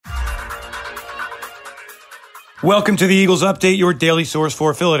Welcome to the Eagles Update, your daily source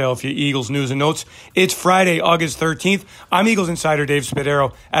for Philadelphia Eagles news and notes. It's Friday, August 13th. I'm Eagles insider Dave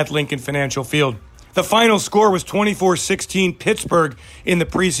Spadaro at Lincoln Financial Field. The final score was 24-16 Pittsburgh in the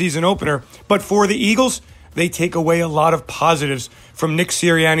preseason opener. But for the Eagles, they take away a lot of positives from Nick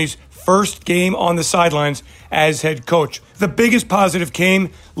Sirianni's first game on the sidelines as head coach. The biggest positive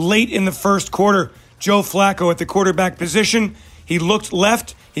came late in the first quarter. Joe Flacco at the quarterback position. He looked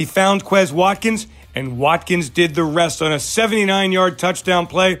left, he found Quez Watkins, and Watkins did the rest on a 79-yard touchdown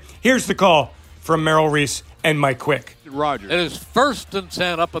play. Here's the call from Merrill Reese and Mike Quick. Rogers. It is 1st and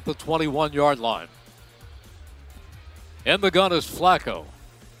 10 up at the 21-yard line. In the gun is Flacco.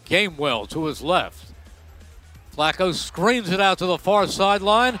 Gamewell to his left. Flacco screens it out to the far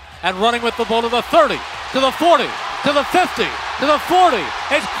sideline and running with the ball to the 30, to the 40, to the 50, to the 40.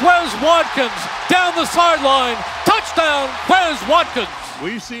 It's Quez Watkins down the sideline. Touchdown, Quez Watkins.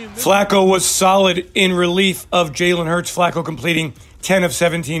 Flacco was solid in relief of Jalen Hurts. Flacco completing 10 of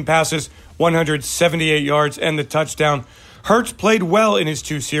 17 passes, 178 yards, and the touchdown. Hurts played well in his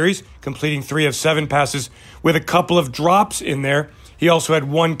two series, completing 3 of 7 passes with a couple of drops in there. He also had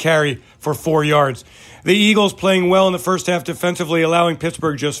 1 carry for 4 yards. The Eagles playing well in the first half defensively, allowing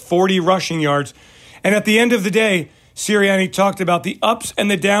Pittsburgh just 40 rushing yards. And at the end of the day, Sirianni talked about the ups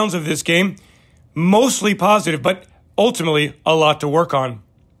and the downs of this game. Mostly positive, but ultimately a lot to work on.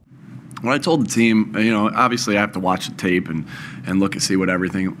 Well, I told the team, obviously I have to watch the tape and look and see what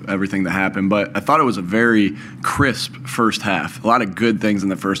everything that happened. But I thought it was a very crisp first half. A lot of good things in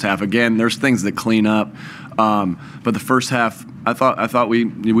the first half. Again, there's things that clean up. But the first half, I thought we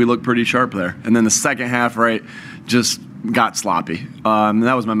looked pretty sharp there. And then the second half, right, just got sloppy. And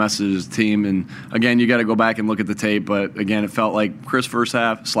that was my message to the team. And again, you got to go back and look at the tape. But again, it felt like crisp first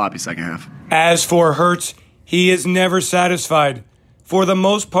half, sloppy second half. As for Hurts, he is never satisfied. For the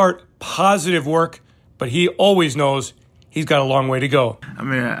most part, positive work, but he always knows he's got a long way to go.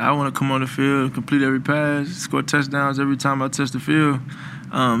 I want to come on the field, complete every pass, score touchdowns every time I touch the field.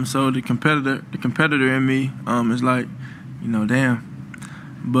 So the competitor in me is like,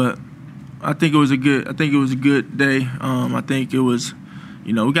 damn. But I think it was a good day. I think it was,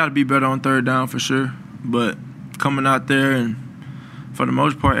 we got to be better on third down for sure. But coming out there and for the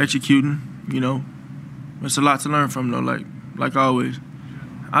most part executing, it's a lot to learn from though, like always.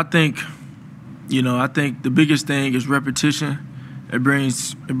 I think the biggest thing is repetition. It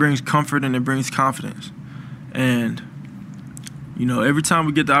brings comfort and it brings confidence. And every time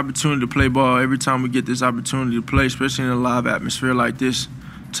we get the opportunity to play ball, every time we get this opportunity to play, especially in a live atmosphere like this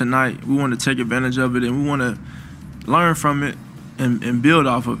tonight, we want to take advantage of it and we want to learn from it and build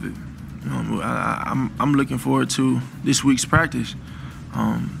off of it. I'm looking forward to this week's practice.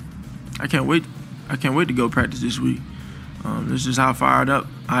 I can't wait to go practice this week. This is how fired up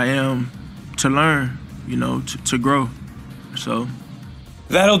I am to learn, to grow. So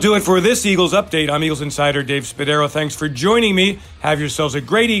that'll do it for this Eagles Update. I'm Eagles insider Dave Spadaro. Thanks for joining me. Have yourselves a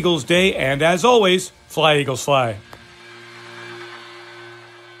great Eagles day, and as always, fly Eagles fly.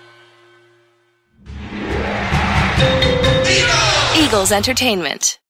 Eagles Entertainment.